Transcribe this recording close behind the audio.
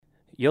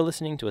You're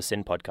listening to a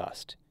SYN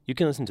podcast. You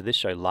can listen to this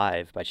show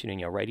live by tuning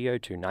your radio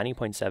to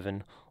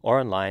 90.7 or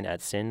online at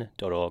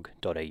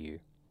syn.org.au.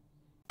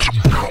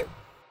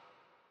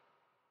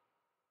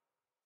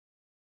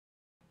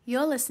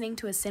 You're listening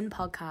to a SYN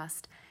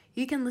podcast.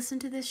 You can listen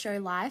to this show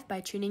live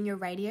by tuning your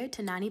radio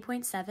to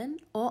 90.7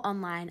 or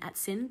online at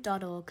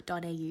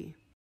syn.org.au.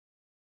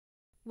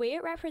 We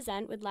at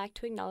Represent would like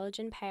to acknowledge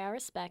and pay our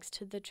respects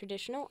to the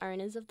traditional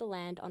owners of the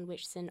land on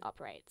which SYN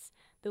operates,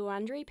 the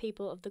Wurundjeri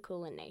people of the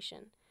Kulin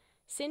Nation.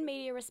 SYN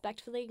Media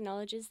respectfully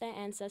acknowledges their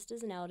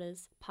ancestors and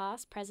elders,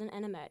 past, present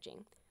and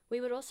emerging. We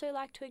would also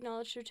like to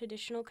acknowledge the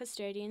traditional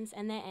custodians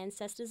and their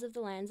ancestors of the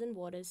lands and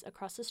waters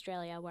across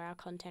Australia where our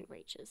content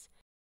reaches.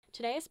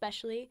 Today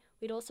especially,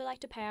 we'd also like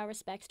to pay our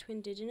respects to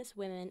Indigenous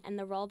women and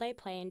the role they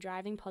play in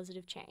driving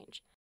positive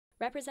change.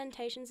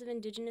 Representations of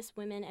Indigenous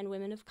women and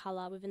women of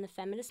colour within the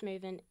feminist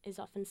movement is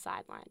often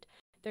sidelined,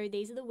 though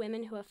these are the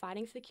women who are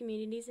fighting for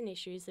communities and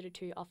issues that are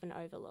too often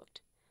overlooked.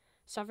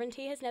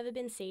 Sovereignty has never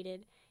been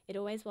ceded, it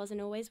always was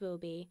and always will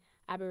be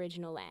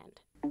Aboriginal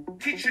land.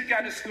 Kids should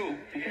go to school.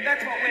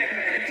 That's what we're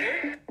committed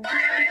to.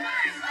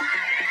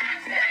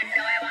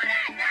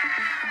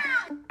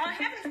 I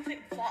haven't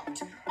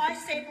flip-flopped. I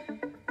said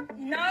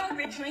no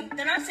originally,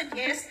 then I said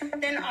yes,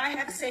 then I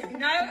have said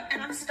no,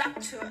 and I'm stuck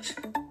to it.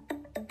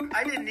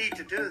 I didn't need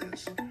to do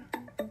this.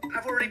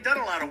 I've already done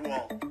a lot of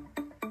wall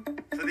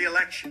for the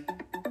election.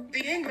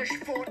 The English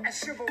fought a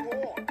civil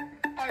war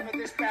over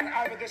this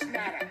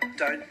matter.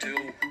 Don't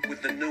deal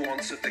with the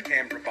nuance of the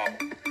Canberra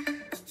bubble.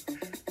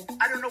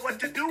 I don't know what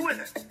to do with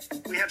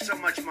it. We have so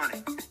much money.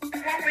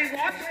 What we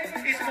want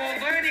is more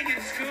learning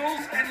in schools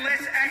and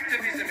less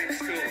activism in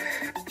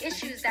schools.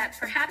 Issues that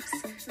perhaps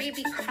may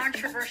be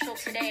controversial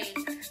today,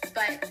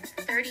 but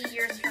 30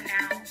 years from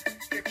now,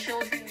 your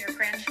children, your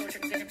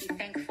grandchildren are going to be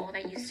thankful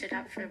that you stood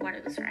up for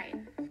what was right.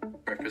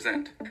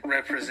 Represent.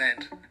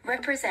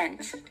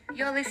 Represent.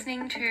 You're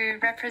listening to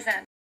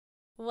Represent.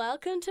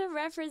 Welcome to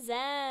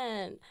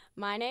Represent!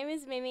 My name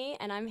is Mimi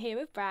and I'm here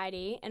with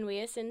Bridie and we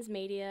are SYN's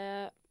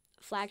media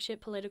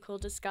flagship political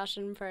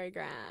discussion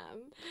program.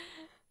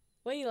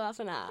 What are you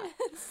laughing at?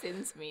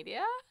 SYN's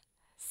media?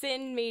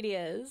 SYN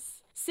Media's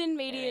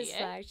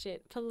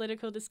flagship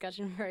political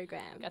discussion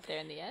program. Got there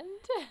in the end.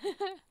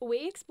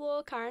 We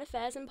explore current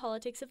affairs and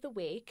politics of the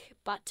week,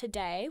 but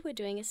today we're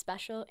doing a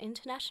special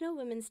International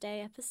Women's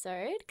Day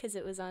episode because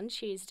it was on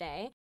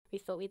Tuesday. We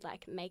thought we'd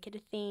make it a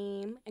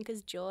theme, and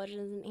because George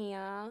isn't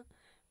here,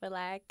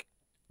 we're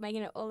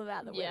making it all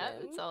about the women. Yeah,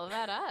 it's all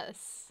about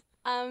us.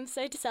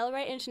 So to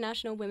celebrate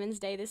International Women's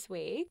Day this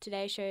week,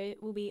 today's show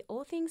will be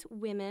all things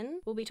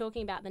women. We'll be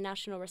talking about the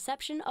national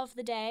reception of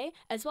the day,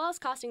 as well as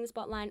casting the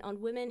spotlight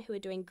on women who are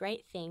doing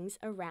great things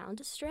around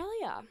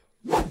Australia.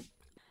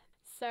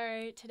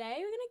 So today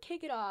we're going to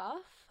kick it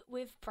off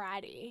with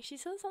Bridie. She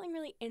saw something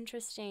really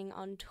interesting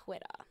on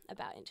Twitter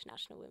about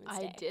International Women's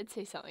Day. I did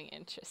see something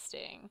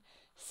interesting.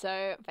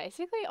 So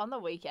basically on the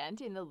weekend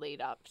in the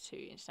lead up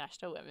to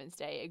International Women's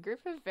Day, a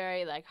group of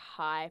very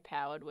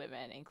high-powered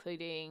women,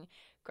 including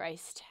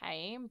Grace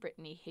Tame,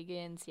 Brittany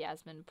Higgins,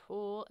 Yasmin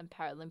Poole, and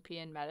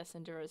Paralympian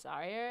Madison de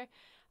Rosario,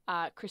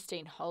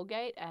 Christine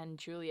Holgate, and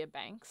Julia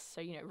Banks.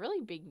 So,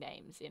 really big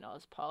names in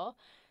Ozpol.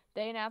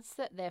 They announced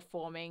that they're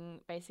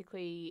forming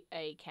basically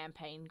a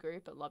campaign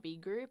group, a lobby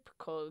group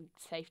called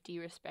Safety,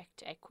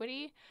 Respect,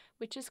 Equity,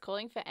 which is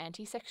calling for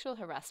anti-sexual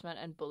harassment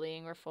and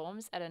bullying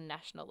reforms at a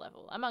national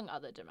level, among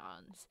other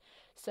demands.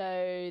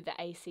 So the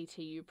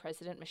ACTU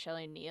president, Michelle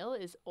O'Neill,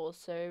 is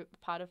also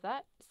part of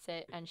that,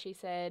 and she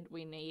said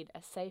we need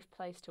a safe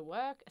place to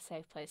work, a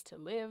safe place to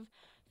live,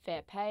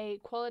 fair pay,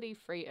 quality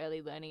free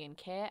early learning and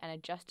care, and a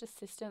justice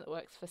system that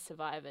works for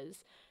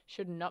survivors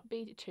should not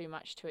be too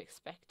much to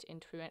expect in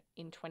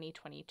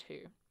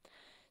 2022.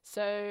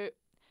 So,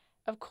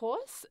 of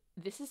course,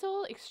 this is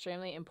all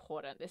extremely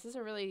important. This is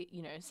a really,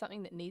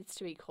 something that needs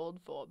to be called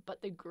for,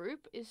 but the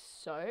group is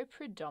so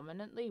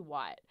predominantly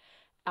white.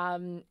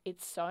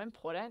 It's so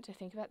important to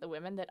think about the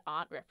women that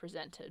aren't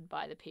represented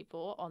by the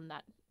people on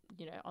that,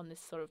 on this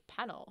sort of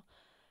panel.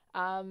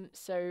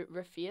 So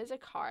Rafia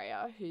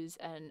Zakaria, who's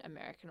an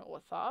American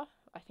author,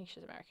 I think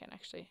she's American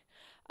actually,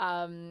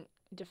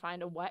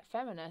 defined a white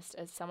feminist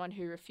as someone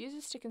who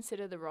refuses to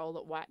consider the role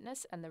that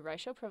whiteness and the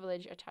racial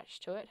privilege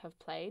attached to it have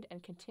played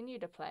and continue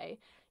to play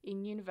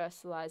in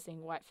universalizing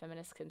white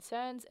feminist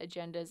concerns,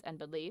 agendas, and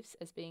beliefs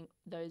as being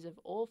those of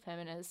all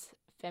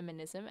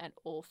feminism and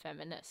all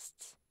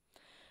feminists.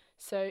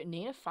 So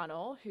Nina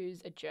Funnell,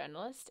 who's a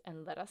journalist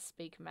and Let Us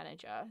Speak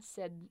manager,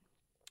 said,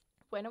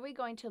 "When are we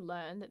going to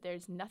learn that there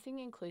is nothing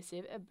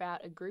inclusive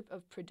about a group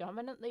of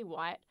predominantly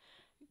white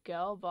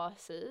girl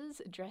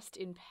bosses dressed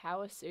in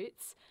power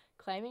suits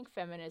claiming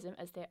feminism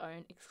as their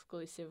own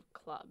exclusive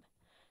club?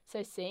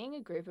 So seeing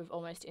a group of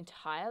almost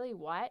entirely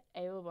white,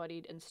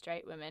 able-bodied and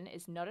straight women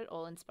is not at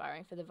all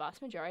inspiring for the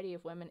vast majority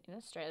of women in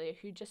Australia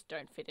who just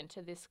don't fit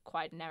into this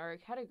quite narrow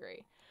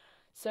category."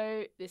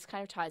 So this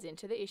kind of ties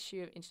into the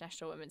issue of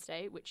International Women's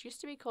Day, which used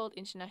to be called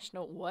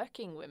International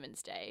Working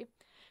Women's Day,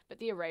 but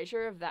the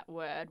erasure of that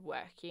word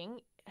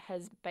working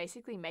has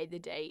basically made the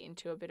day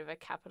into a bit of a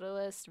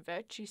capitalist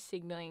virtue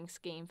signalling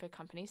scheme for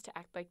companies to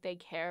act like they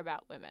care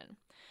about women.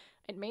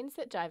 It means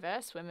that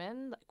diverse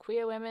women, like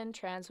queer women,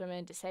 trans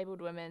women,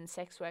 disabled women,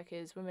 sex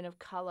workers, women of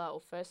colour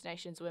or First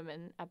Nations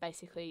women are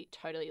basically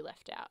totally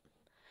left out.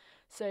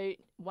 So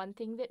one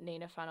thing that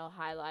Nina Funnell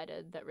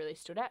highlighted that really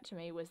stood out to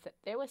me was that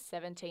there were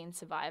 17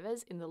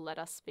 survivors in the Let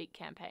Us Speak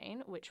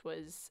campaign, which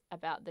was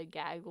about the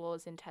gag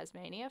laws in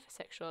Tasmania for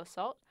sexual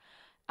assault.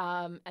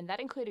 And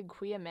that included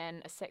queer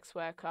men, a sex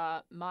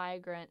worker,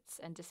 migrants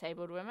and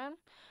disabled women.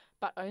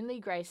 But only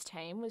Grace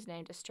Tame was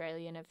named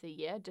Australian of the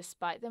Year,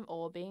 despite them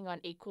all being on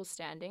equal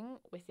standing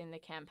within the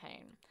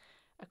campaign.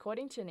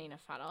 According to Nina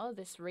Funnell,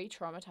 this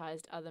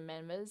re-traumatised other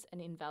members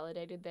and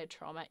invalidated their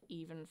trauma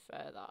even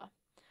further.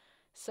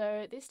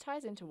 So this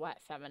ties into white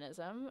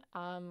feminism.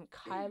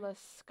 Kyla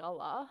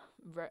Sculler,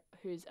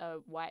 who's a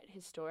white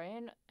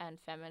historian and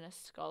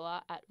feminist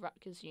scholar at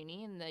Rutgers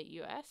Uni in the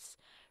US,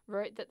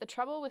 wrote that the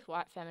trouble with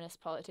white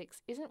feminist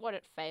politics isn't what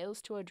it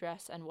fails to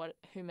address and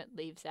whom it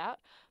leaves out,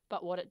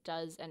 but what it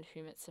does and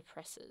whom it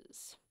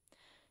suppresses.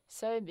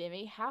 So,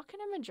 Bimmy, how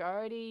can a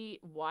majority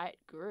white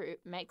group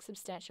make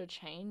substantial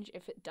change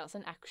if it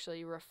doesn't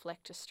actually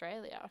reflect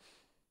Australia?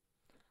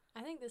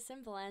 I think the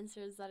simple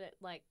answer is that it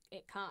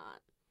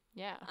can't.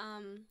 Yeah.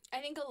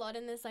 I think a lot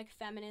in this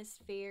feminist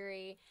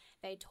theory,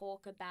 they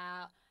talk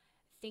about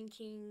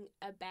thinking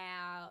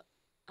about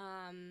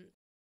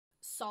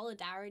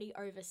solidarity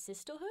over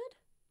sisterhood,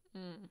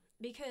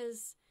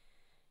 because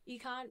you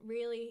can't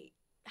really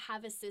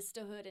have a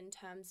sisterhood in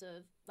terms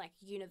of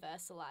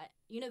universalizing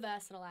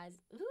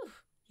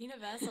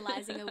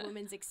a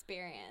woman's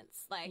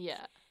experience.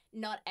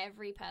 Not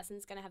every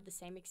person's going to have the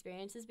same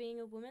experience as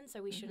being a woman,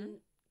 so we shouldn't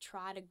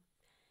try to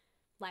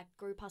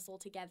group us all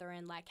together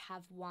and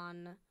have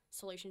one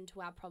solution to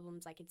our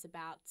problems. It's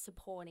about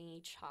supporting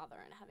each other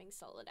and having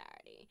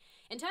solidarity.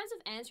 In terms of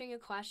answering your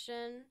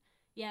question,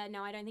 I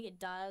don't think it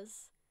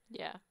does.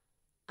 Yeah.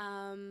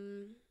 I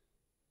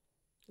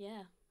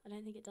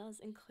don't think it does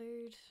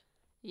include.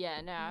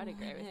 Yeah, no, I'd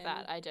agree with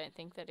that. I don't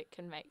think that it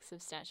can make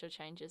substantial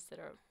changes that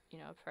are,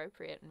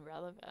 appropriate and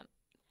relevant.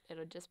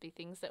 It'll just be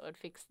things that would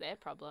fix their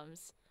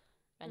problems.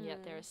 And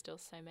yet there are still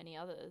so many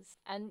others.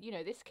 And,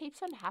 this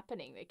keeps on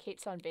happening. There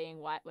keeps on being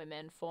white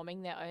women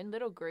forming their own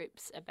little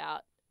groups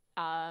about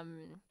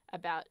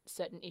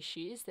certain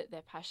issues that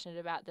they're passionate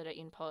about that are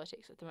in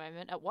politics at the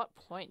moment. At what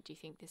point do you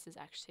think this is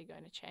actually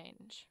going to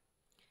change?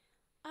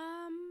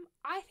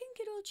 I think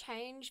it'll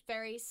change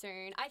very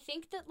soon. I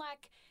think that,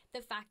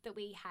 the fact that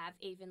we have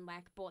even,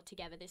 brought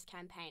together this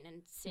campaign,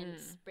 and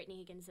since Brittany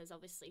Higgins has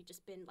obviously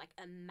just been,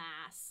 a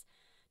mass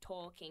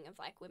talking of,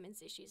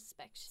 women's issues,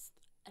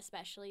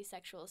 especially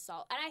sexual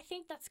assault. And I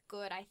think that's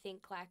good. I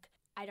think,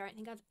 I don't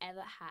think I've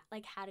ever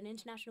had an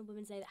International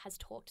Women's Day that has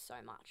talked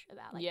so much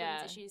about,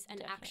 women's issues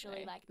and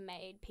actually,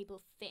 made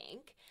people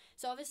think.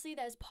 So, obviously,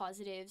 there's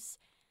positives.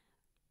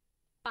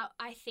 But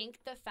I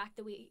think the fact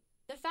that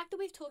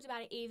we've talked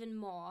about it even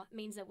more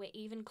means that we're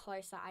even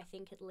closer, I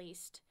think, at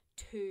least,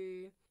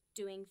 to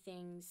doing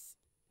things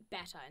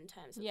better in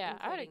terms of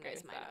including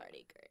those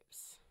minority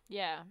groups.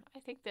 Yeah, I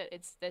think that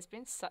there's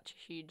been such a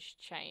huge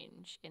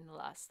change in the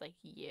last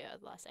year,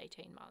 the last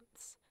 18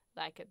 months.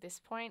 At this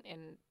point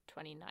in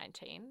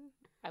 2019,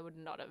 I would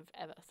not have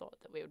ever thought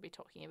that we would be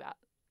talking about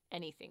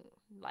anything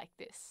like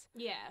this.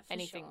 Yeah, for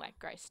anything sure. like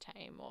Grace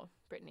Tame or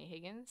Brittany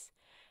Higgins.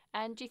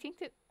 And do you think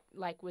that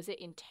was it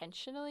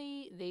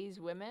intentionally these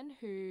women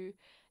who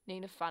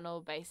Nina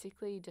Funnell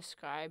basically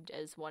described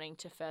as wanting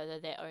to further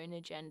their own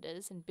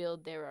agendas and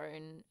build their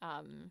own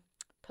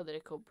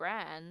political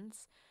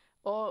brands?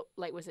 Or,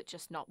 was it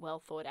just not well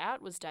thought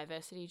out? Was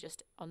diversity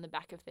just on the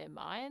back of their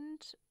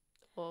mind?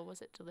 Or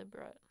was it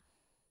deliberate?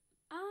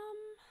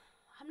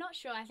 I'm not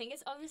sure. I think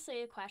it's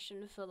obviously a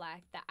question for,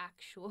 the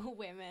actual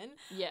women.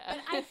 Yeah. But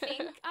I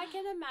think I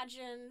can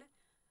imagine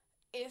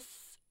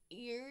if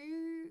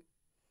you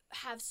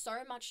have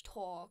so much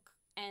talk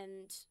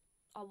and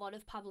a lot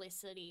of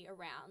publicity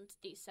around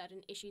these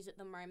certain issues at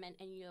the moment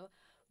and you're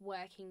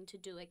working to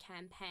do a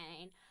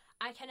campaign,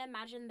 I can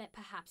imagine that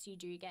perhaps you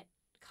do get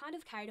kind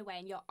of carried away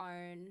in your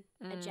own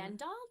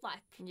agenda.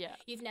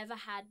 You've never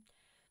had,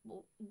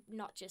 well,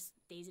 not just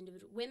these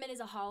individual women as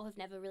a whole have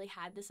never really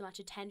had this much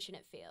attention,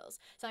 it feels.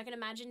 So I can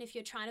imagine if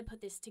you're trying to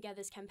put this together,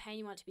 this campaign,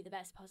 you want it to be the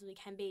best possibly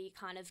can be, you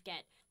kind of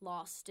get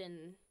lost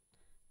and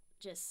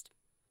just,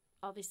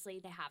 obviously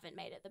they haven't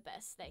made it the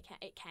best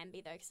it can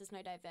be though, because there's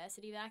no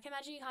diversity. But I can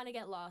imagine you kind of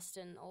get lost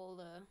in all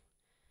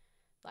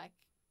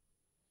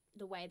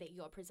the way that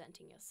you're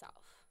presenting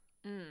yourself.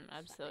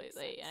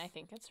 Absolutely. And I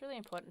think it's really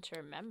important to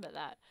remember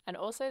that. And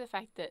also the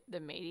fact that the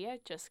media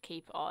just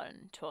keep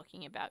on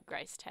talking about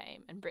Grace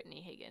Tame and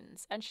Brittany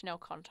Higgins and Chanel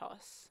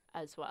Contos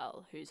as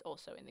well, who's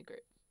also in the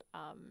group.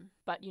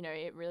 But,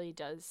 it really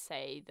does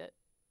say that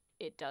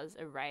it does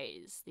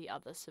erase the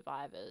other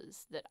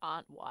survivors that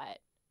aren't white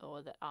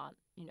or that aren't,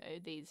 you know,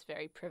 these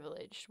very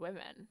privileged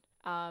women.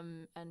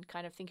 And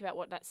kind of think about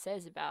what that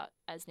says about,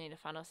 as Nina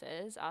Funnell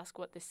says, ask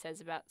what this says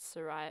about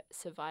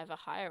survivor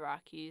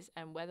hierarchies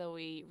and whether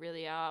we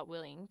really are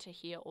willing to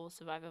hear all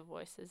survivor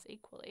voices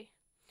equally.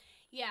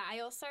 Yeah, I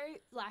also,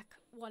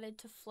 wanted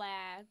to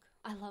flag.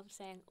 I love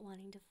saying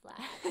wanting to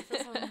flag. I feel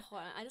so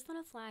important. I just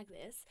want to flag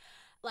this.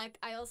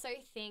 I also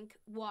think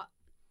what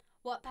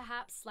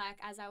perhaps,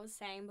 as I was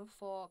saying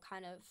before,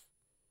 kind of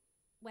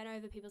went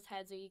over people's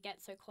heads, or you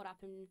get so caught up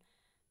in,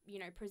 you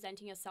know,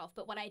 presenting yourself.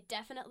 But what I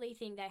definitely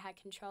think they had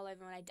control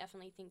over, and what I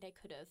definitely think they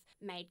could have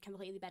made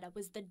completely better,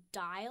 was the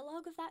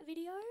dialogue of that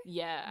video.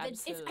 Yeah,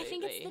 absolutely. I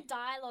think it's the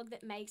dialogue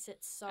that makes it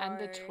so... And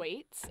the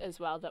tweets as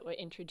well that were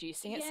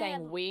introducing it,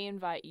 saying, we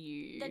invite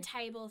you. The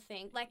table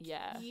thing.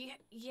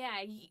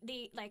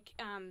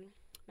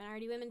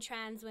 Minority women,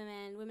 trans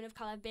women, women of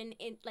colour have been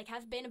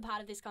a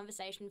part of this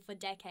conversation for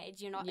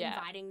decades. You're not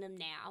inviting them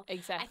now.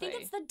 Exactly. I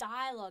think it's the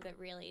dialogue that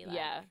really,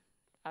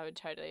 I would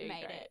totally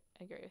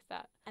agree with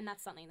that. And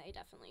that's something they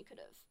definitely could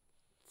have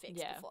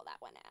fixed before that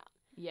went out.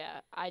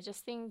 Yeah, I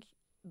just think,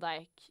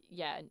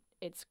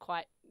 it's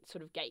quite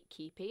sort of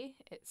gatekeepy.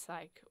 It's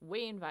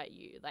we invite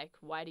you.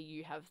 Why do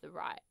you have the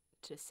right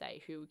to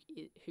say who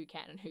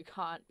can and who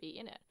can't be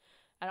in it?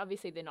 And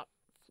obviously they're not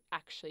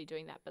actually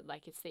doing that, but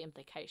it's the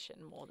implication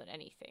more than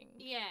anything.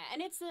 Yeah,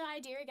 and it's the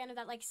idea again of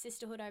that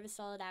sisterhood over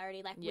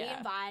solidarity. We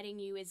inviting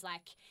you is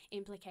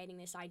implicating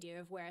this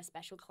idea of we're a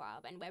special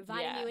club and we're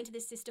inviting you into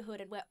this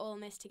sisterhood and we're all in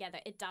this together.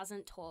 It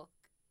doesn't talk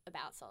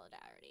about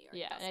solidarity.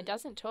 And it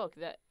doesn't talk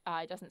that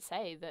it doesn't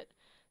say that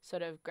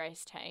sort of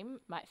Grace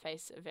Tame might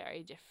face a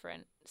very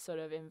different sort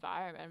of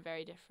environment,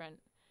 very different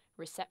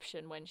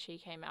reception when she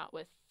came out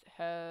with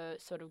her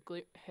sort of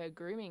her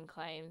grooming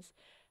claims,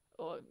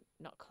 or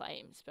not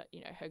claims, but,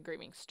 you know, her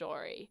grooming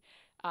story,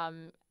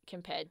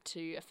 compared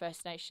to a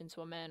First Nations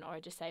woman or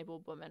a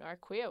disabled woman or a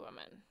queer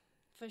woman.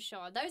 For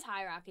sure. Those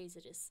hierarchies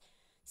are just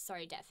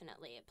so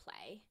definitely at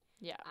play.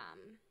 Yeah. I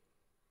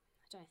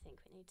don't think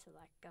we need to,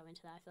 go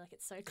into that. I feel like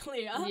it's so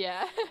clear.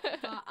 Yeah.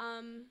 But,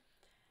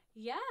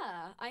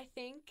 I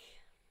think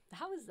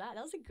that was that.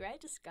 That was a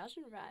great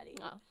discussion, Bridie.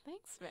 Oh,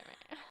 thanks, Mary.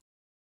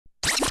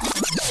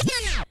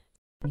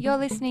 You're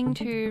listening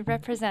to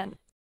Represent.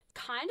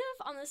 Kind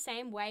of on the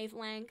same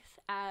wavelength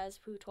as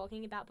we were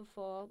talking about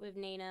before with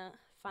Nina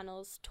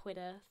Funnell's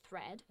Twitter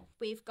thread,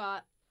 we've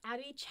got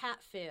Abby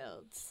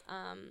Chatfield's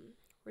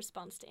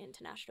response to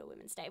International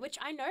Women's Day, which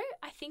I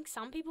think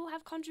some people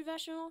have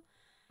controversial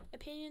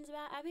opinions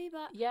about Abby,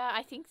 but... Yeah,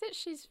 I think that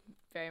she's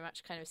very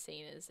much kind of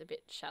seen as a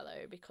bit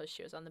shallow because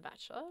she was on The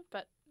Bachelor,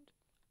 but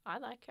I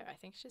like her. I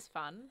think she's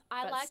fun.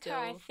 I like her,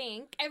 I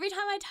think. Every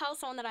time I tell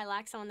someone that I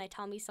like someone, they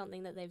tell me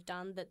something that they've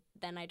done that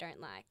then I don't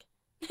like.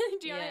 Do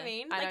you know what I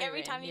mean?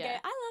 Every time you go, I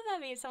love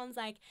Abby, someone's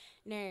like,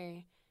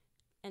 no.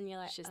 And you're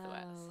like, she's the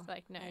worst.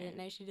 No. I didn't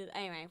know she did.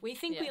 Anyway, we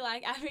think we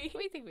like Abby.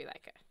 We think we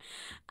like her.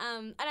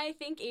 And I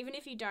think even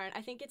if you don't,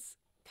 I think it's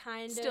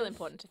still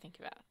important to think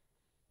about.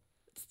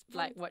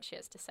 What she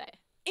has to say.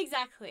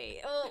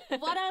 Exactly. Well,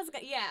 what I was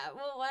going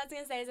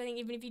to say is I think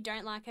even if you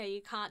don't like her,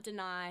 you can't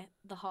deny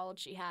the hold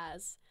she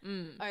has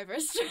over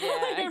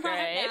Australia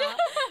right now.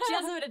 She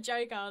has a bit of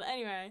joke on.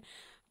 Anyway.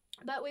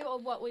 But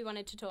what we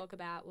wanted to talk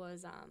about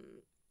was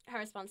her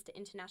response to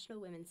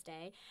International Women's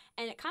Day.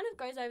 And it kind of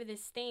goes over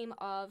this theme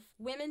of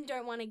women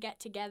don't want to get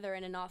together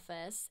in an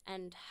office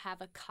and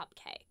have a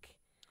cupcake.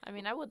 I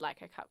mean, I would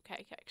like a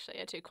cupcake, actually.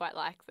 I do quite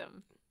like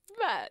them.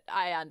 But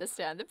I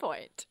understand the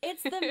point.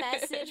 It's the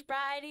message,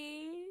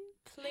 Bridie.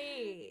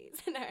 Please.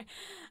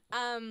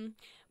 No.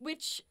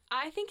 Which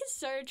I think is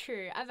so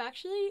true. I've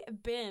actually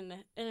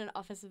been in an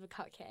office of a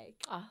cupcake.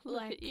 Oh,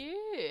 look at you.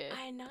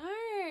 I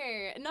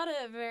know. Not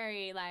a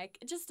very,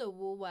 just a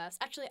Woolworths.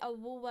 Actually, a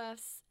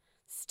Woolworths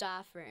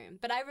staff room.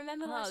 But I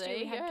remember last year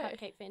we had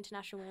cupcake for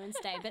International Women's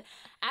Day. But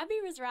Abby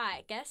was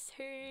right. Guess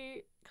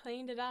who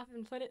cleaned it up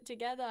and put it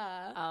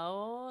together?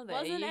 Oh, there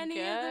Wasn't you any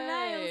go. of the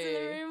males in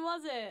the room,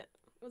 was it?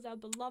 It was our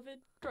beloved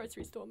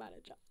grocery store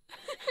manager.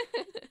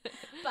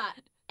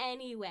 But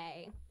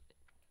anyway,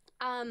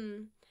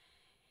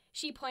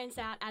 she points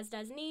out, as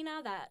does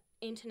Nina, that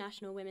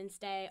International Women's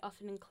Day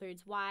often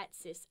includes white,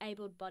 cis,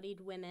 able-bodied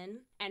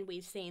women, and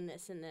we've seen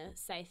this in the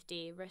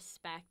Safety,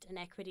 Respect and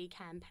Equity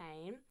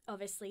campaign,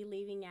 obviously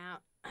leaving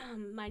out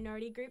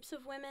minority groups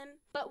of women.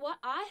 But what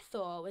I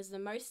thought was the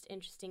most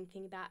interesting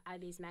thing about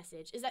Abby's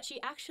message is that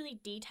she actually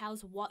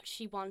details what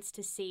she wants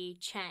to see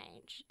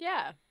change.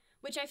 Yeah.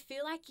 Which I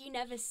feel like you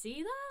never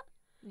see that.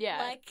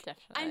 Yeah,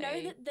 definitely. I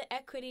know that the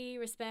Equity,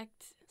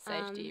 Respect...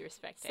 Safety,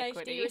 Respect,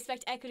 Equity.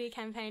 Respect, Equity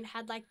campaign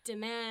had,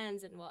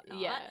 demands and whatnot.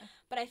 Yeah.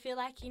 But I feel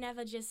like you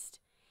never just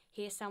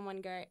hear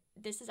someone go,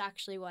 this is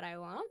actually what I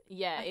want.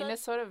 Yeah, in a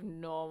sort of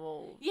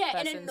normal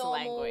in a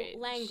normal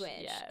language.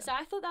 Yeah. So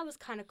I thought that was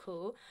kind of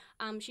cool.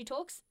 She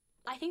talks...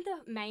 I think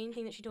the main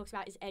thing that she talks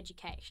about is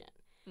education.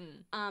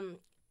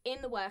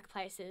 In the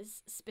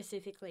workplaces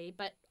specifically,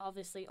 but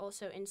obviously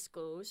also in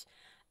schools.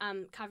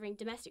 covering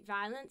domestic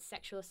violence,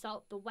 sexual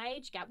assault, the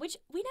wage gap, which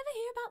we never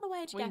hear about the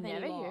wage gap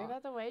anymore. We never hear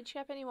about the wage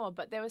gap anymore,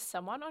 but there was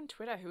someone on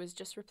Twitter who was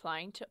just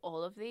replying to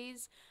all of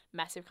these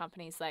massive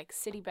companies, like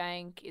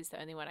Citibank is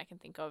the only one I can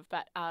think of,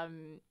 but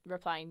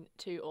replying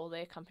to all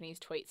their companies'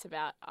 tweets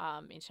about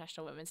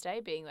International Women's Day,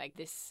 being like,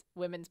 this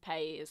women's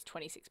pay is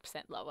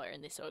 26% lower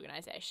in this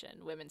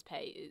organisation, women's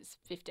pay is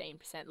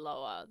 15%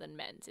 lower than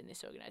men's in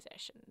this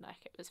organisation.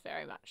 Like, it was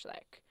very much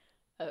like,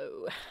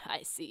 oh,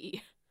 I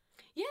see.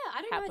 Yeah,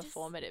 I don't how know.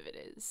 Performative it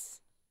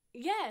is.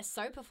 Yeah,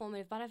 so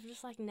performative, but I've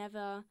just like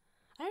never.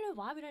 I don't know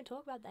why we don't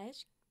talk about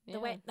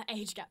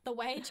the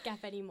wage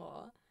gap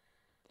anymore.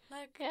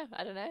 Like, yeah,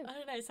 I don't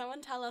know.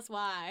 Someone tell us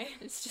why.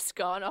 It's just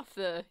gone off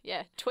the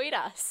Tweet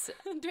us.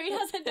 Tweet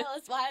us and tell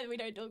us why we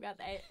don't talk about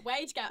the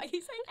wage gap. I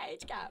keep saying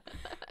age gap,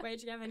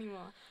 wage gap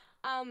anymore.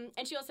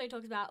 And she also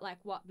talks about like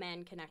what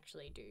men can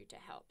actually do to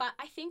help. But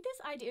I think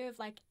this idea of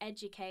like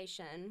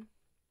education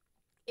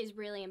is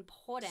really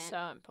important.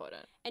 So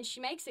important. And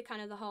she makes it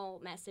kind of the whole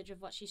message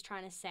of what she's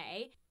trying to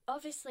say.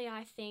 Obviously,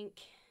 I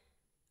think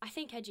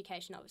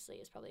education obviously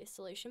is probably a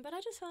solution, but I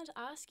just wanted to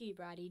ask you,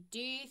 Bridie, do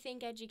you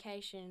think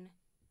education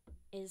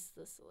is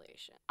the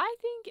solution? I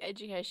think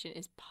education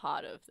is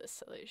part of the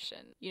solution.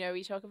 You know,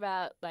 we talk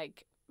about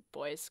like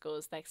boys'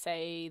 schools, like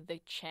say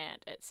the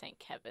chant at St.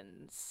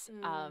 Kevin's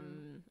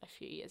a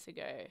few years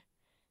ago.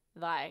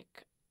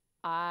 Like,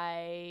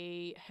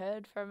 I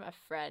heard from a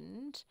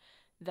friend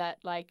that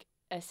like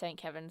a St.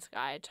 Kevin's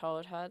guy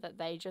told her that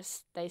they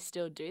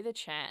still do the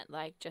chant.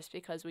 Like, just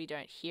because we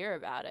don't hear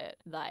about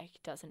it,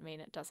 like, doesn't mean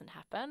it doesn't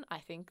happen. I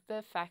think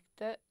the fact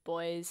that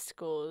boys'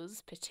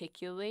 schools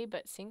particularly,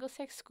 but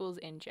single-sex schools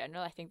in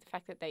general, I think the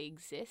fact that they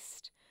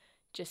exist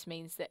just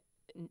means that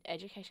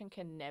education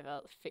can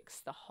never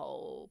fix the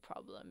whole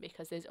problem,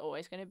 because there's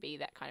always going to be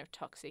that kind of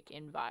toxic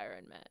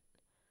environment.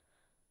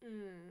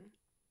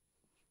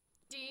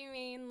 Do you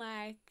mean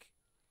like...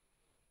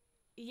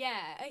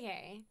 Yeah,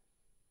 okay.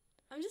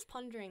 I'm just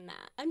pondering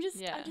that. I'm just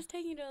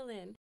taking it all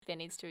in. There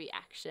needs to be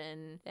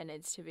action. There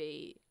needs to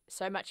be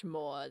so much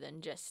more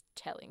than just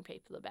telling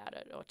people about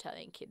it or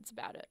telling kids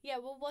about it. Yeah,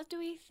 well, what do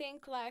we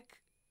think, like,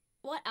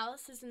 what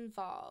else is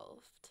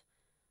involved?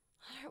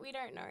 We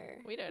don't know.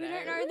 We don't know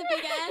the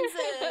big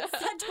answers.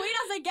 Tweet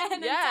us again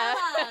and tell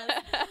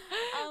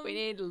us. We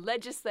need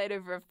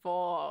legislative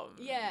reform.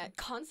 Yeah,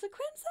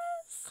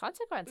 consequences?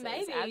 Consequences,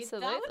 maybe. Absolutely.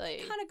 That would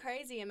be kind of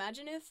crazy.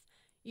 Imagine if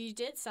you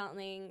did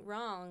something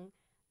wrong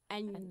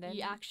and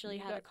you actually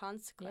had a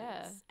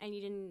consequence and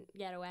you didn't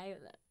get away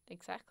with it.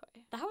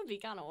 Exactly. That would be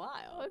kind of wild.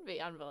 That would be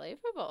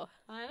unbelievable.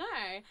 I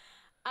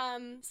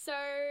know. So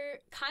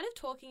kind of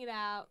talking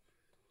about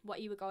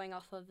what you were going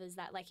off of is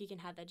that, like, you can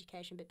have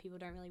education, but people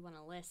don't really want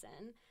to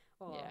listen.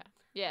 Or,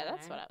 yeah,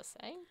 that's what I was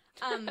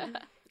saying.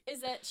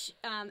 Is that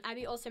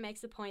Abby also makes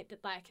the point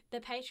that, like,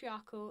 the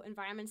patriarchal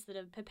environments that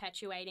are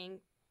perpetuating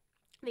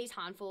these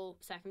harmful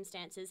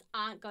circumstances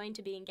aren't going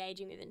to be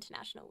engaging with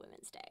International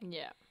Women's Day.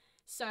 Yeah.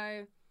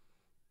 So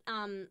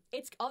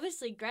it's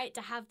obviously great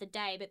to have the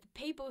day, but the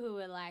people who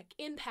are, like,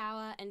 in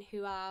power and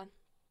who are,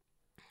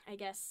 I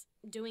guess,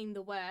 doing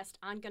the worst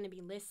aren't going to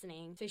be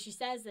listening. So she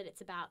says that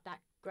it's about that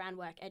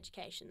groundwork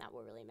education that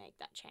will really make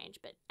that change.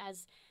 But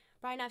as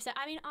Brian and I've said,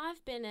 I mean,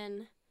 I've been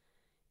in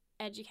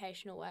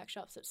educational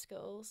workshops at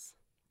schools.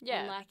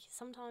 Yeah. And, like,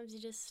 sometimes you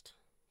just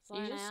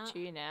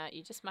tune out.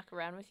 You just muck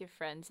around with your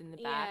friends in the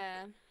back.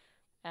 Yeah.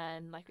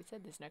 And like we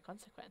said, there's no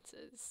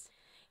consequences.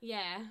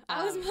 Yeah.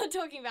 I was more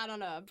talking about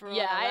on a broader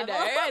level.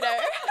 I know.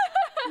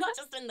 Not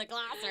just in the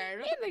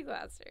classroom. In the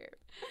classroom.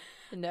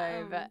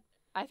 No, but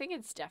I think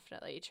it's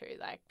definitely true.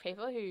 Like,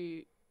 people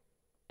who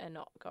are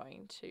not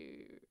going to,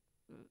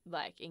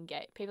 like,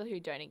 engage, people who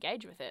don't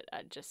engage with it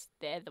are just,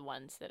 they're the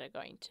ones that are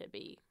going to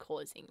be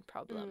causing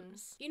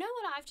problems. You know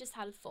what I've just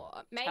had a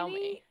thought? Maybe Tell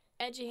me.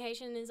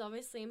 Education is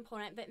obviously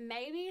important, but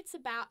maybe it's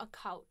about a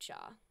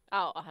culture.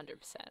 Oh, 100%.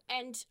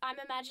 And I'm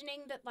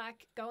imagining that,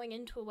 like, going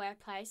into a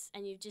workplace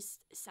and you've just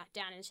sat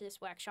down into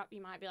this workshop,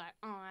 you might be like,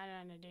 oh, I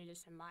don't want to do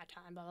this in my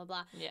time, blah, blah,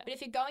 blah. Yeah. But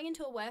if you're going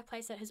into a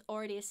workplace that has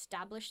already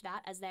established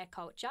that as their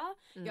culture,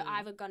 you're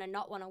either going to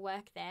not want to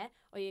work there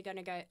or you're going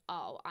to go,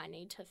 oh, I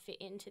need to fit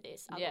into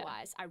this.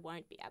 Otherwise, I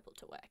won't be able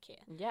to work here.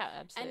 Yeah,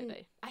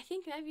 absolutely. And I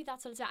think maybe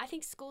that's what it's about. I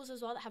think schools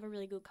as well that have a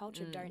really good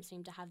culture don't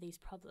seem to have these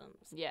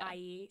problems. Yeah.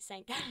 I.e.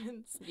 St.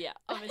 Kevin's. Yeah.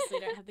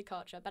 Obviously don't have the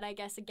culture. But I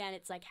guess, again,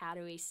 it's like, how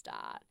do we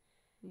start?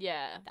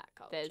 Yeah, that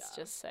culture. There's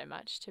just so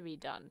much to be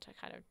done to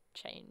kind of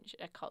change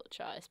a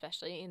culture,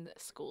 especially in the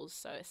schools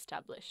so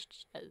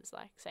established as,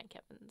 like, St.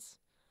 Kevin's.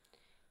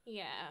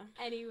 Yeah.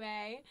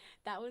 Anyway,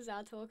 that was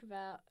our talk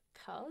about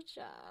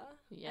culture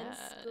and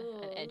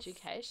schools. And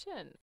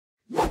education.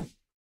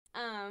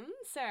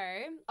 So,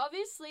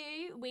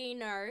 obviously, we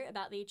know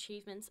about the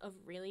achievements of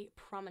really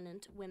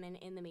prominent women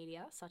in the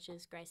media, such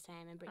as Grace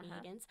Tame and Brittany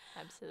Higgins.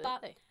 Absolutely.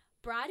 But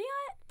Bridie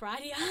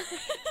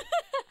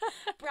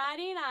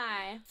and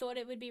I thought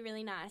it would be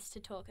really nice to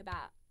talk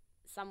about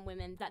some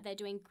women that they're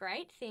doing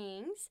great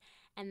things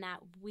and that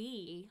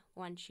we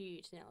want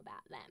you to know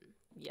about them.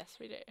 Yes,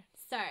 we do.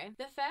 So,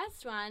 the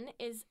first one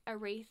is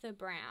Aretha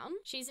Brown.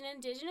 She's an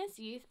Indigenous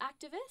youth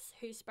activist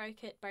who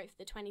spoke at both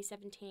the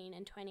 2017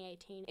 and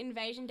 2018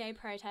 Invasion Day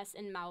protests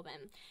in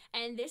Melbourne.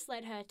 And this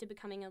led her to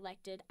becoming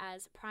elected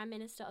as Prime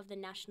Minister of the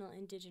National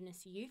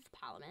Indigenous Youth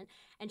Parliament.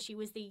 And she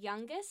was the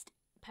youngest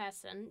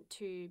person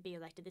to be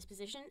elected this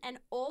position and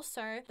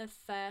also the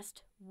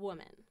first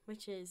woman,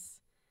 which is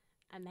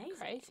amazing.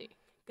 Crazy.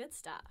 Good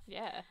stuff.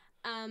 Yeah.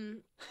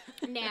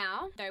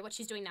 Now, though, what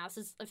she's doing now, this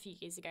is a few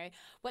years ago,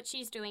 what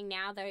she's doing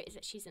now, though, is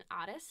that she's an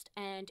artist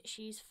and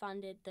she's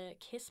funded the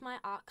Kiss My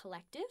Art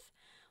Collective,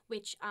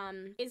 which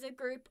is a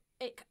group,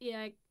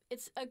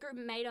 it's a group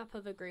made up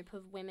of a group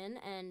of women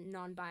and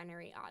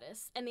non-binary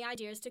artists. And the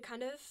idea is to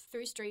kind of,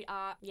 through street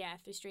art,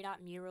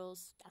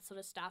 murals, that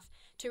sort of stuff,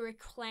 to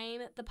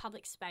reclaim the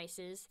public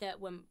spaces that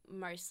were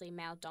mostly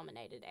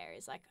male-dominated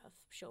areas. Like, I'm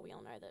sure we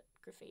all know that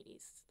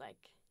graffiti's,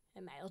 like,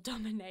 a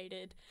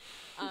male-dominated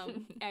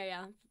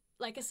area,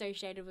 like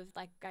associated with,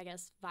 like, I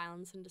guess,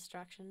 violence and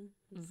destruction.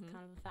 It's kind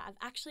of a fact. I'm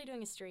actually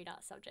doing a street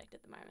art subject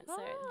at the moment,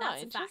 so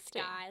that's a fact,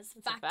 guys.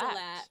 Fact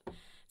alert.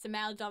 It's a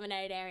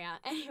male-dominated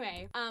area.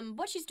 Anyway,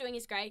 what she's doing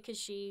is great because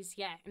she's,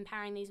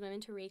 empowering these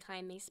women to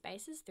reclaim these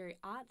spaces through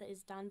art that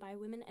is done by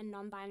women and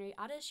non-binary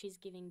artists. She's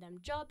giving them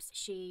jobs.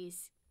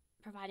 She's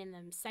providing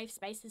them safe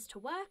spaces to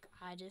work.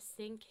 I just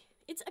think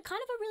it's a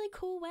kind of a really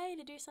cool way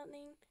to do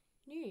something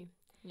new.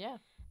 Yeah.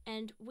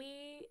 And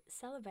we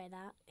celebrate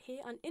that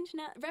here on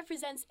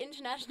Represents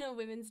International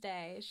Women's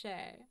Day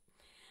show.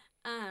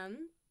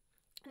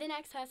 The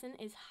next person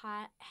is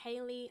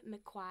Hayley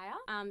McQuire.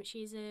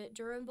 She's a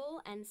Durrumbul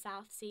and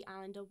South Sea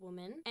Islander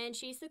woman, and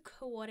she's the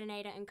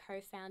coordinator and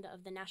co-founder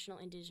of the National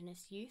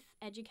Indigenous Youth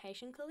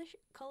Education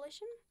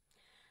Coalition.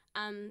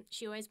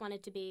 She always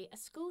wanted to be a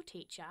school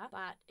teacher,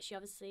 but she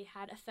obviously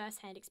had a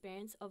first-hand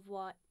experience of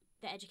what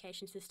the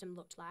education system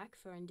looked like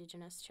for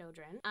Indigenous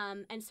children.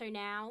 And so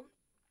now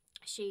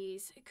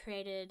she's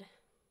created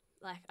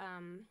like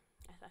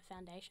a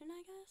foundation,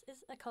 I guess,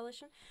 is a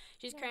coalition.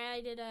 She's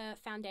created a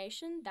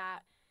foundation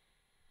that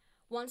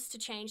wants to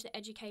change the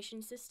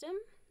education system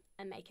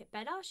and make it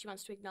better. She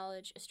wants to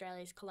acknowledge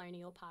Australia's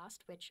colonial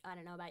past, which I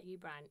don't know about you,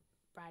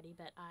 Bridie,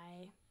 but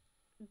I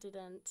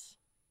didn't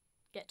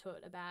get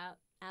taught about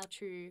our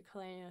true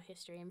colonial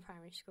history in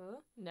primary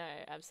school. No,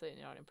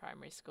 absolutely not in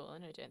primary school,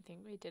 and I don't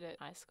think we did it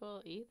in high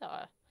school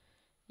either.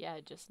 Yeah,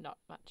 just not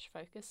much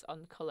focus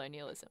on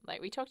colonialism.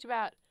 Like, we talked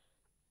about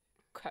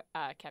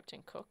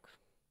Captain Cook,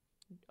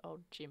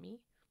 old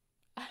Jimmy,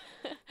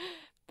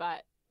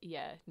 but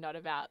yeah, not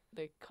about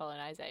the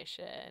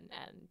colonization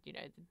and, you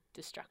know, the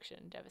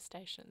destruction,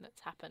 devastation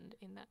that's happened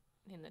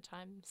in the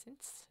time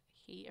since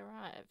he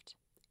arrived.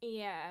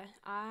 Yeah,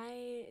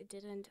 I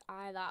didn't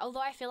either.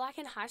 Although I feel like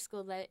in high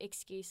school the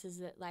excuse is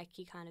that, like,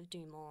 you kind of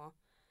do more.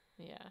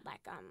 Yeah.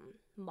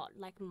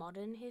 Like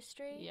modern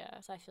history.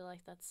 Yeah. So I feel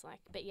like that's like,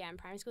 but yeah, in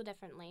primary school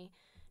definitely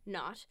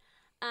not.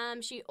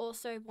 She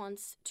also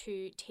wants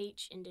to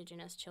teach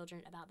Indigenous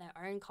children about their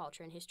own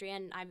culture and history,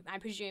 and I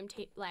presume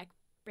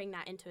bring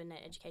that into an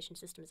education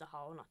system as a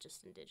whole, not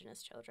just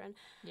Indigenous children.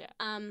 Yeah.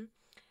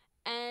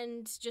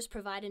 And just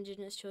provide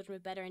Indigenous children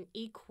with better and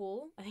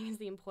equal, I think is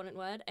the important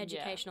word,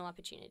 educational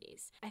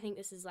opportunities. I think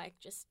this is like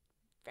just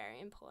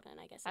very important,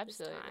 I guess, at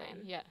Absolutely. this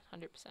time. Yeah,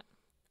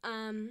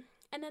 100%.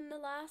 And then the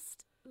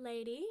last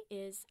lady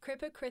is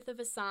Kripa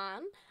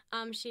Krithivasan.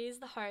 She's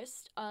the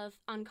host of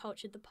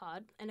Uncultured the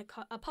Pod, and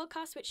a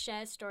podcast which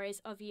shares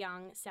stories of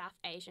young South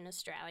Asian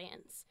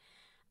Australians.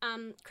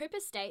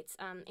 Kripa states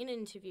in an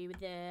interview with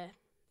the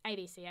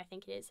ABC, I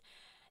think it is,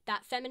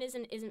 that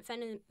feminism isn't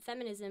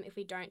feminism if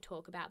we don't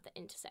talk about the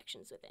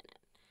intersections within it.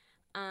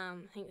 I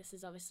think this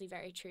is obviously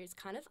very true. It's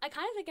I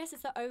guess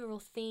it's the overall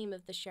theme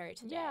of the show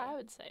today. Yeah, I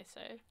would say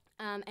so.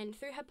 And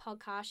through her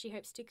podcast, she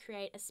hopes to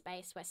create a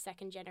space where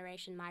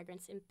second-generation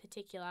migrants in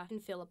particular can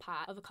feel a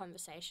part of a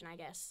conversation, I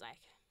guess, like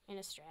in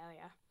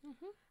Australia.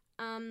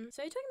 Mm-hmm.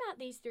 So we're talking about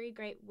these three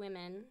great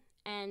women,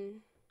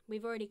 and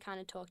we've already kind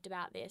of talked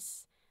about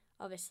this,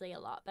 obviously, a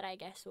lot, but I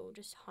guess we'll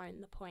just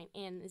hone the point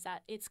in, is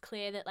that it's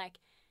clear that, like,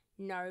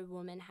 no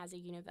woman has a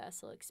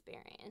universal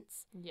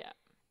experience. Yeah.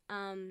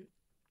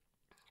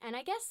 And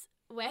I guess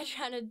we're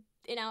trying to,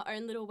 in our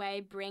own little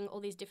way, bring all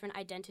these different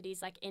identities,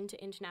 like,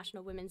 into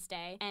International Women's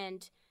Day.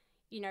 And,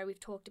 you know, we've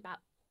talked about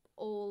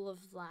all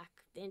of,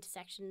 like, the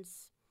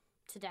intersections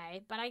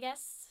today. But I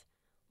guess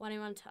what I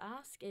want to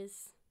ask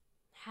is,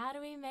 how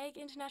do we make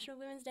International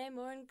Women's Day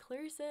more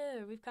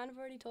inclusive? We've kind of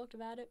already talked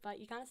about it, but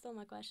you kind of stole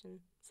my question.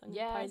 So I'm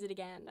going to pose it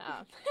again.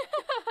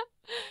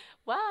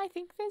 Well, I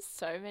think there's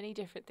so many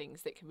different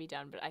things that can be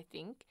done, but I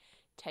think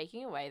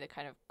taking away the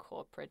kind of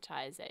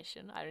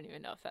corporatization, I don't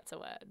even know if that's a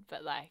word,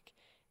 but like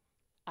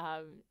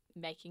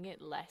making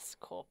it less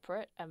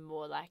corporate and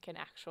more like an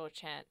actual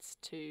chance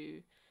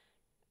to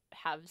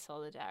have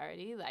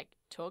solidarity, like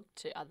talk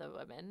to other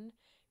women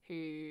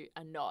who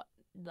are not,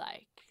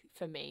 like,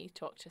 for me,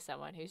 talk to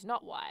someone who's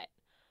not white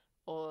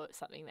or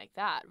something like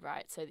that,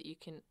 right? So that you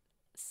can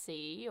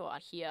see or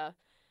hear,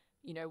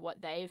 you know,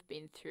 what they've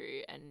been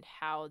through and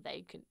how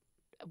they could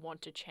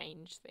want to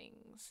change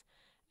things.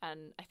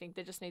 And I think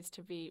there just needs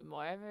to be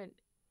more of an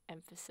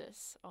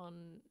emphasis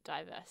on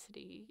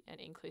diversity and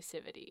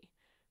inclusivity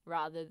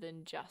rather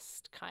than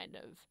just kind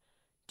of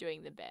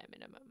doing the bare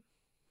minimum.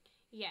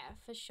 Yeah,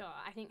 for sure.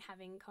 I think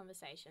having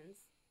conversations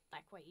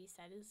like what you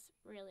said is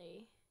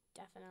really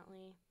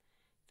definitely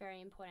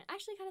very important. I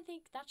actually kind of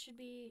think that should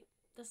be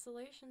the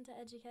solution to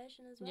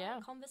education as well. Yeah.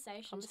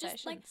 Conversations.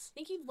 Just like, I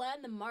think you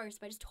learn the most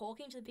by just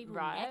talking to the people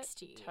next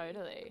to you.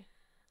 Totally.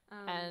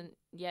 And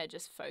yeah,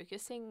 just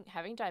focusing,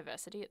 having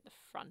diversity at the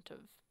front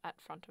of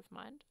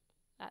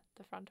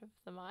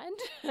the mind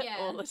Yeah.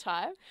 all the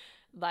time.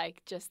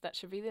 Like, just that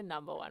should be the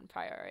number one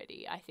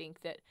priority. I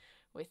think that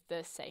with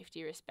the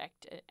Safety,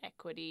 Respect and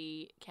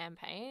Equity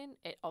campaign,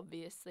 it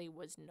obviously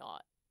was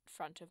not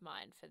front of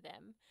mind for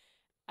them,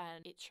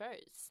 and it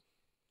shows.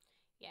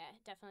 Yeah,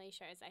 definitely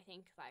shows. I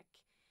think, like,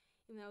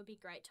 even though it would be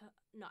great to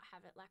not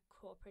have it, like,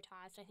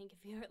 corporatized, I think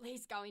if you're at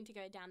least going to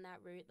go down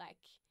that route, like,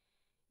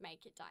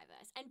 make it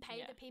diverse. And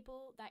pay the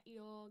people that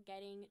you're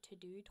getting to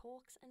do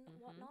talks and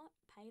whatnot,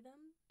 pay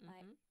them.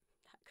 Like,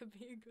 that could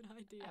be a good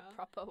idea. A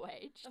proper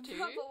wage,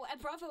 too. A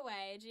proper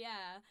wage,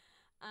 yeah.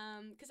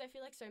 Because I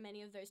feel like so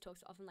many of those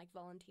talks are often, like,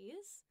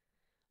 volunteers.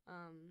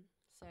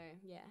 So,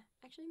 yeah.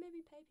 Actually,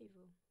 maybe pay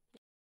people.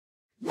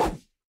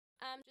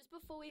 Just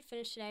before we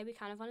finish today, we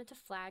kind of wanted to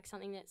flag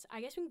something that's, I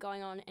guess, been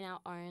going on in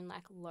our own,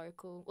 like,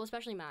 local, well,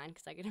 especially mine,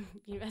 because I go to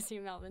University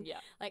of Melbourne,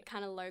 like,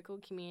 kind of local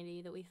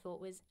community that we thought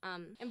was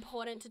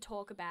important to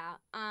talk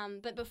about.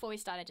 But before we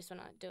start, I just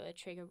want to do a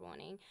trigger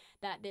warning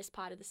that this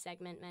part of the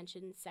segment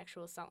mentions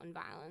sexual assault and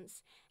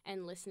violence,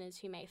 and listeners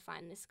who may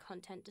find this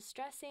content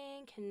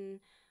distressing can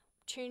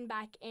tune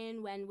back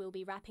in when we'll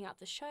be wrapping up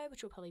the show,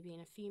 which will probably be in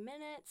a few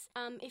minutes.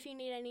 If you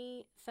need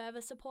any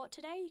further support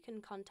today, you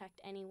can contact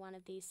any one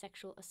of these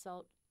sexual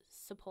assault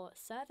support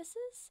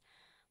services.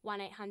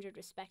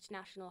 1-800-RESPECT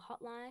National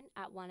Hotline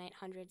at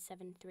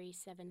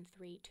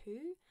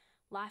 1-800-737-332.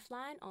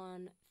 Lifeline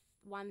on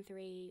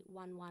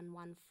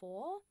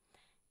 131114.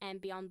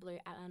 And Beyond Blue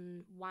at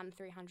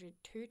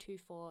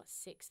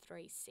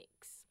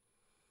 1300-224-636.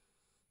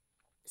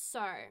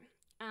 So,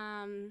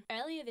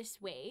 earlier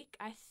this week,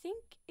 I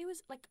think it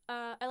was like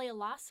earlier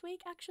last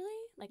week actually,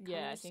 like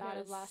kind of the start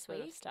of last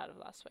week.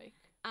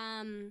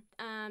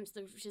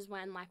 So which is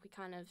when like we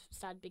kind of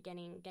started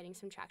getting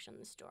some traction on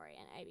the story,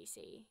 and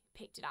ABC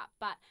picked it up.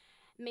 But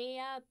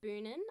Mia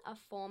Boonen, a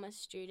former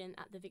student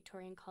at the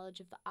Victorian College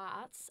of the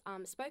Arts,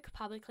 spoke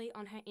publicly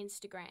on her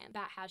Instagram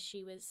about how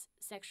she was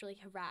sexually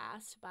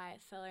harassed by a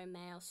fellow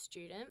male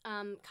student,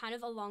 kind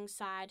of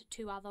alongside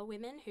two other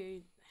women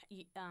who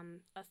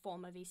are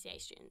former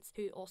VCA students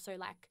who also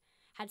like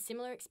had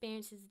similar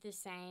experiences with the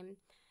same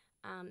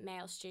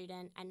male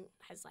student, and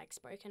has like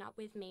spoken up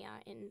with Mia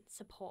in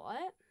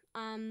support.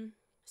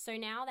 So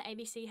now the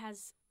ABC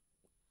has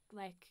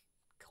like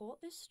caught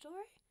this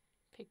story.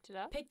 Picked it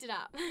up.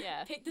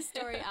 Yeah. Picked the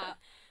story up,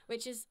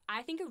 which is,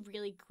 I think, a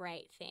really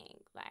great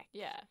thing. Like,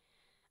 yeah.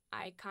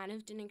 I kind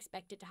of didn't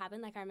expect it to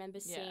happen. Like, I remember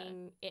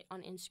seeing it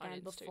on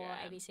Instagram before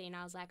ABC, and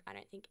I was like, I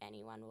don't think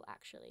anyone will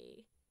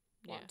actually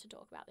want to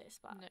talk about this,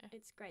 but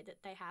it's great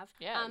that they have.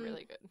 Yeah,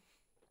 really good.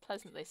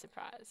 Pleasantly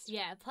surprised.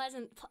 Yeah, a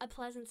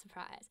pleasant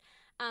surprise.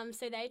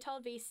 So they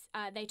told the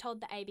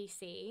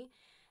ABC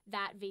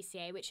that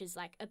VCA, which is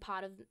like a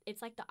part of,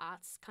 it's like the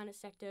arts kind of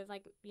sector of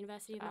like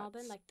University of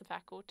Melbourne, like the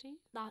faculty,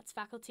 arts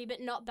faculty,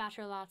 but not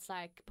Bachelor Arts,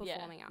 like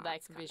performing arts,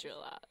 like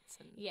visual arts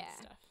and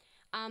stuff.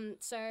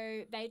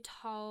 So they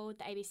told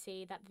the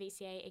ABC that the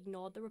VCA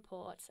ignored the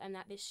reports and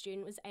that this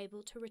student was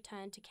able to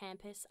return to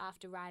campus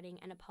after writing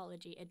an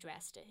apology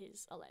address to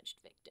his alleged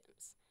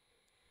victims,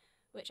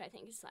 which I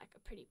think is like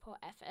a pretty poor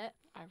effort.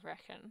 I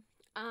reckon.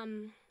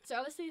 So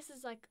obviously this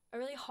is like a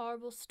really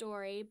horrible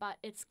story, but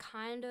it's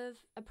kind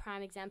of a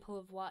prime example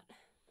of what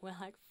we're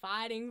like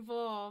fighting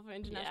for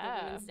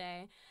International Women's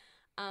Day.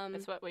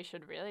 It's what we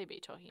should really be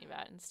talking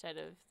about instead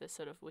of the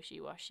sort of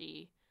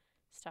wishy-washy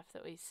stuff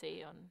that we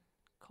see on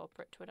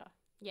corporate Twitter.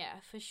 Yeah,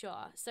 for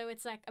sure. So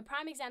it's like a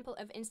prime example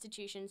of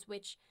institutions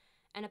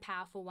and a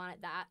powerful one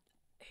at that,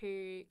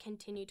 who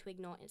continue to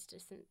ignore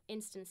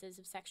instances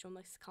of sexual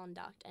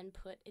misconduct and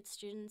put its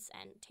students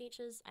and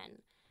teachers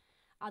and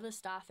other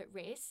staff at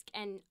risk.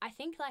 And I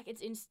think like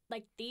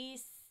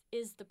this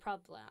is the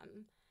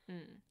problem.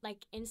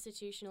 Like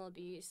institutional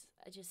abuse,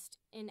 just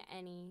in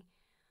any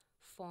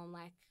form,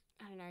 like,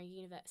 I don't know,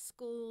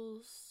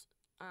 schools,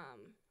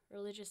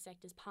 religious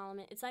sectors,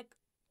 parliament. It's like,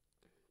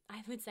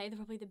 I would say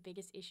probably the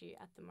biggest issue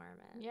at the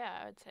moment.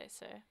 Yeah, I would say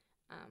so.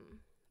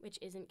 Which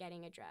isn't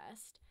getting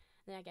addressed.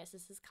 And I guess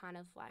this is kind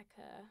of like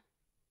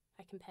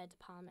compared to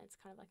parliament, it's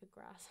kind of like a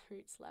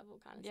grassroots level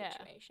kind of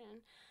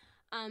situation.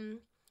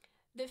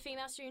 The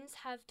female students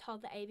have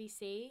told the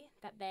ABC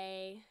that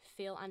they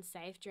feel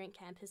unsafe during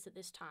campus at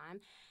this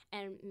time,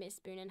 and Miss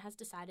Boonen has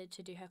decided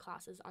to do her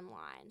classes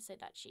online so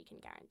that she can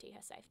guarantee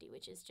her safety,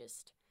 which is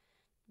just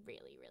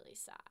really, really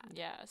sad.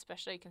 Yeah,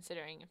 especially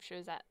considering if she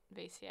was at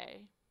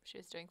VCA, she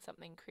was doing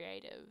something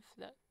creative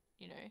that,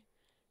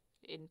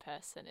 in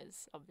person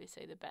is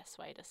obviously the best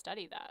way to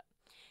study that.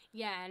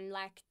 Yeah, and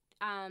like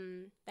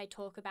they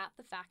talk about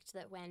the fact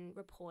that when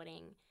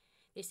reporting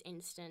this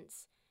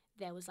instance,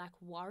 there was like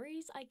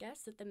worries, I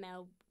guess, that the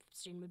male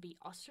student would be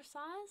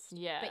ostracized.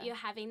 Yeah. But you're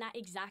having that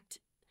exact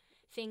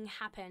thing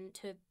happen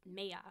to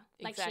Mia.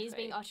 Like, Exactly. she's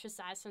being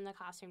ostracized from the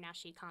classroom now.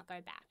 She can't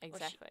go back.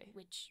 Exactly.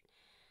 Which,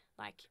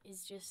 like,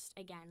 is just,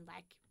 again,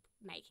 like,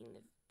 making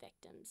the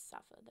victims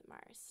suffer the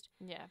most.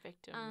 Yeah,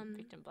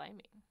 victim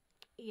blaming.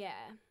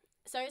 Yeah.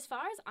 So as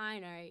far as I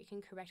know, you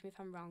can correct me if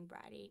I'm wrong,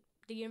 Bridie,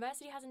 the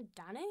university hasn't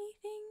done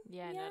anything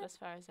Yeah, yet. not as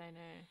far as I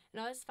know.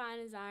 Not as far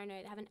as I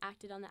know. They haven't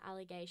acted on the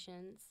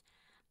allegations.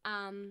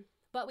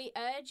 But we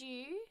urge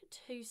you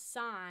to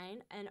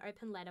sign an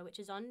open letter, which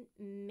is on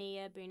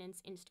Mia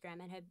Boonen's Instagram,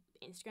 and her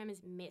Instagram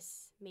is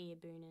Miss Mia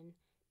Boonen,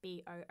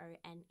 Boonen.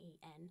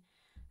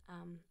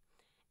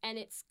 And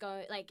it's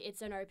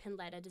an open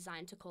letter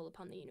designed to call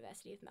upon the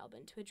University of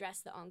Melbourne to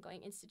address the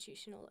ongoing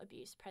institutional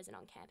abuse present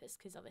on campus,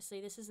 because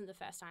obviously this isn't the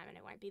first time and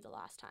it won't be the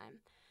last time.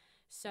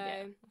 So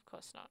yeah, of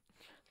course not.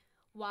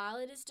 While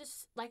it is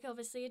just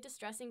obviously a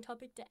distressing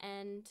topic to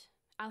end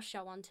our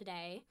show on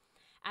today,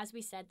 as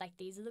we said,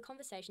 these are the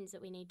conversations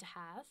that we need to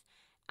have,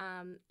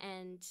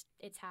 and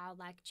it's how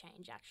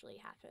change actually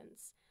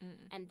happens,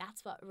 and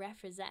that's what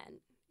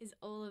Represent is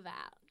all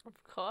about.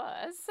 Of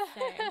course. So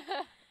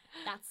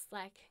that's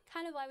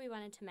kind of why we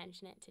wanted to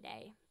mention it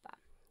today. But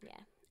yeah,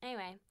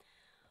 anyway,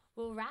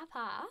 we'll wrap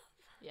up.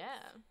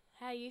 Yeah.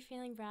 How are you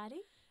feeling,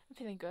 Bridie? I'm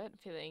feeling good.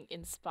 Feeling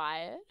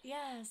inspired.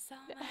 Yeah, so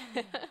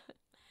am I.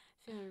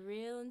 Feeling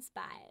real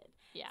inspired.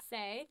 Yeah.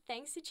 So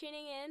thanks for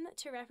tuning in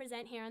to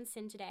Represent here on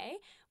SYN today.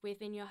 We've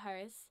been your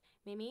hosts,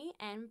 Mimi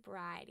and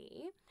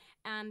Bridie.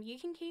 You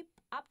can keep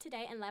up to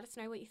date and let us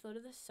know what you thought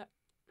of the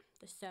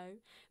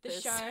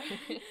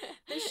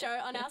show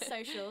on our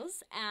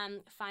socials.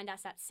 Find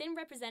us at SYN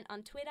Represent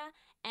on Twitter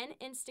and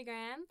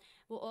Instagram.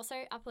 We'll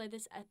also upload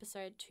this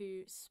episode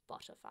to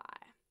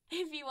Spotify.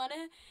 If you want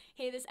to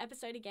hear this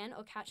episode again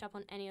or catch up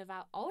on any of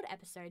our old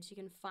episodes, you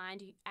can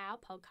find our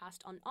podcast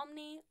on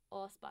Omni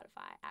or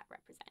Spotify at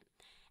Represent.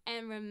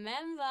 And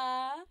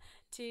remember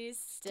to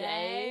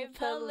stay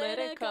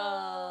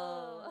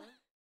political.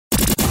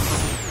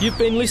 You've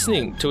been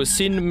listening to a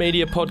SYN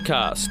Media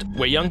podcast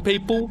where young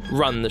people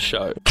run the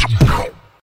show.